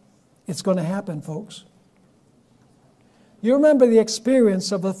 It's going to happen, folks. You remember the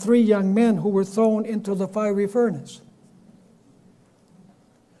experience of the 3 young men who were thrown into the fiery furnace.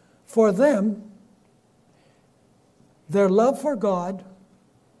 For them, their love for God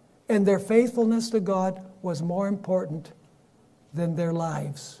and their faithfulness to God was more important than their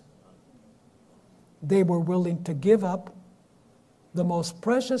lives. They were willing to give up the most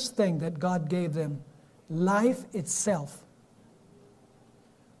precious thing that God gave them, life itself.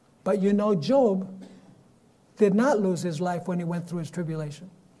 But you know, Job did not lose his life when he went through his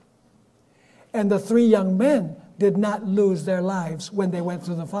tribulation. And the 3 young men did not lose their lives when they went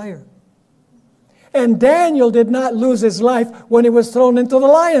through the fire. And Daniel did not lose his life when he was thrown into the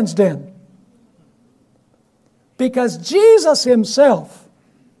lion's den. Because Jesus himself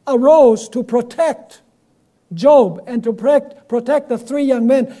arose to protect Job and to protect the 3 young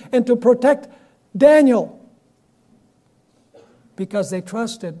men and to protect Daniel. Because they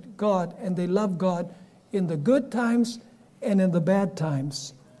trusted God and they loved God in the good times and in the bad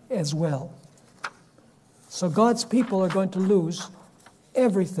times as well. So God's people are going to lose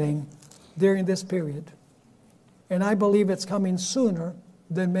everything during this period. And I believe it's coming sooner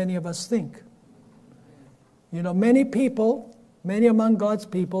than many of us think. You know, many among God's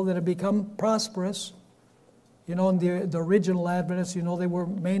people that have become prosperous, you know, in the original Adventists, you know, they were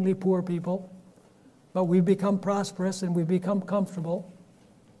mainly poor people. But we've become prosperous and we've become comfortable.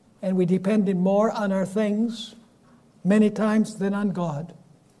 And we depended more on our things many times than on God.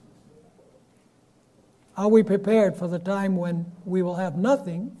 Are we prepared for the time when we will have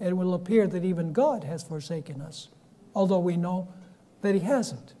nothing and it will appear that even God has forsaken us, although we know that He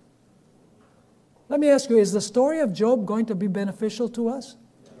hasn't? Let me ask you, is the story of Job going to be beneficial to us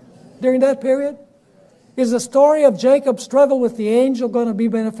during that period? Is the story of Jacob's struggle with the angel going to be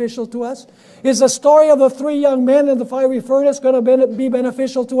beneficial to us? Is the story of the 3 young men in the fiery furnace going to be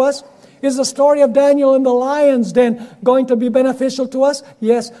beneficial to us? Is the story of Daniel in the lion's den going to be beneficial to us?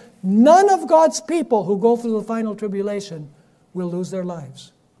 Yes. None of God's people who go through the final tribulation will lose their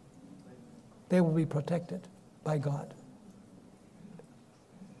lives. They will be protected by God.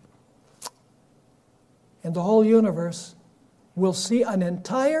 And the whole universe will see an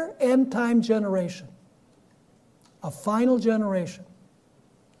entire end-time generation, a final generation,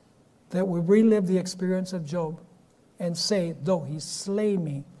 that will relive the experience of Job and say, though he slay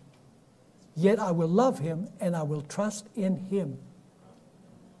me, yet I will love him and I will trust in him.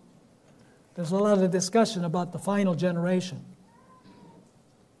 There's a lot of discussion about the final generation.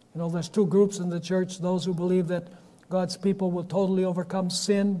 You know, there's 2 groups in the church, those who believe that God's people will totally overcome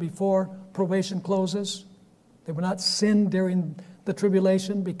sin before probation closes. They will not sin during the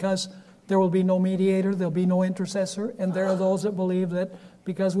tribulation because there will be no mediator, there will be no intercessor. And there are those that believe that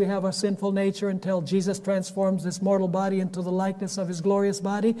because we have a sinful nature until Jesus transforms this mortal body into the likeness of His glorious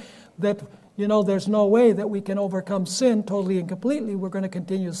body, that, there's no way that we can overcome sin totally and completely. We're going to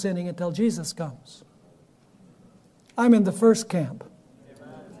continue sinning until Jesus comes. I'm in the first camp.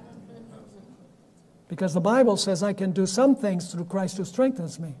 Because the Bible says I can do some things through Christ who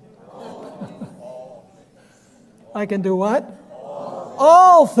strengthens me. I can do what?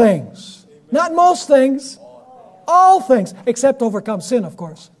 All things. Not most things. All things. Except overcome sin, of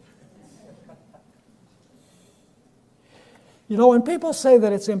course. When people say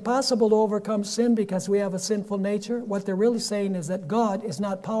that it's impossible to overcome sin because we have a sinful nature, what they're really saying is that God is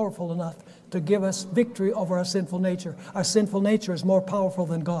not powerful enough to give us victory over our sinful nature. Our sinful nature is more powerful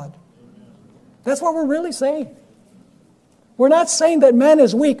than God. That's what we're really saying. We're not saying that man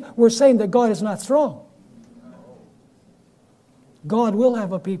is weak. We're saying that God is not strong. God will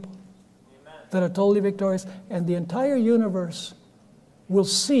have a people that are totally victorious, and the entire universe will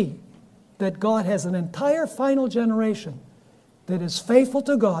see that God has an entire final generation that is faithful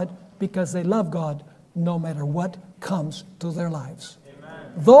to God because they love God no matter what comes to their lives.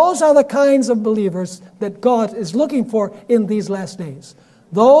 Amen. Those are the kinds of believers that God is looking for in these last days.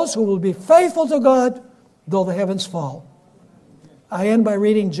 Those who will be faithful to God, though the heavens fall. I end by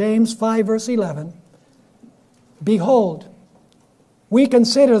reading James 5, verse 11. Behold, we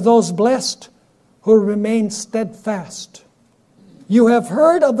consider those blessed who remain steadfast. You have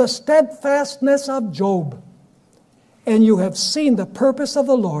heard of the steadfastness of Job, and you have seen the purpose of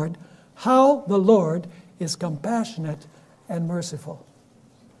the Lord, how the Lord is compassionate and merciful.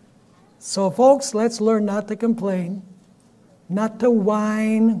 So, folks, let's learn not to complain. Not to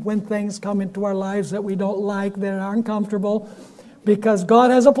whine when things come into our lives that we don't like, that are uncomfortable, because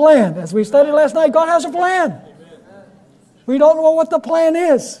God has a plan. As we studied last night, God has a plan. Amen. We don't know what the plan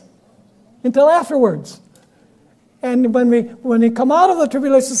is until afterwards. And when we come out of the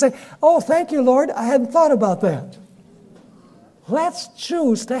tribulation, say, oh, thank you, Lord, I hadn't thought about that. Let's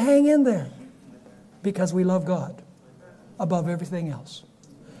choose to hang in there because we love God above everything else.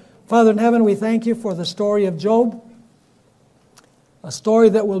 Father in heaven, we thank you for the story of Job. A story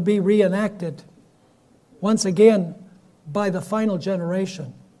that will be reenacted once again by the final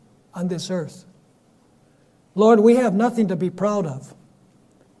generation on this earth. Lord, we have nothing to be proud of.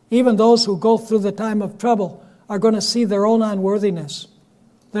 Even those who go through the time of trouble are going to see their own unworthiness.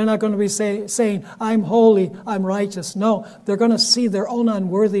 They're not going to be saying, I'm holy, I'm righteous. No, they're going to see their own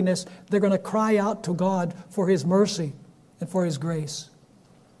unworthiness. They're going to cry out to God for His mercy and for His grace.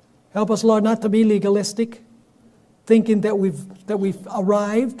 Help us, Lord, not to be legalistic, thinking that we've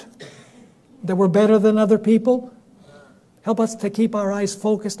arrived, that we're better than other people. Help us to keep our eyes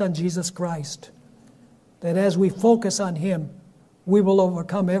focused on Jesus Christ. That as we focus on Him, we will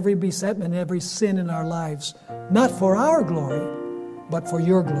overcome every besetment, every sin in our lives. Not for our glory, but for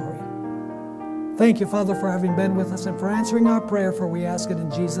Your glory. Thank you, Father, for having been with us and for answering our prayer, for we ask it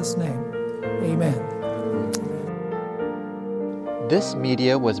in Jesus' name. Amen. This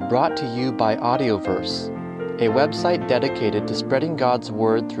media was brought to you by Audioverse, a website dedicated to spreading God's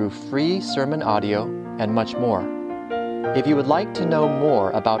Word through free sermon audio and much more. If you would like to know more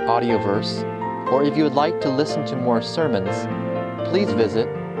about Audioverse, or if you would like to listen to more sermons, please visit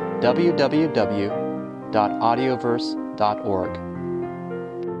www.audioverse.org.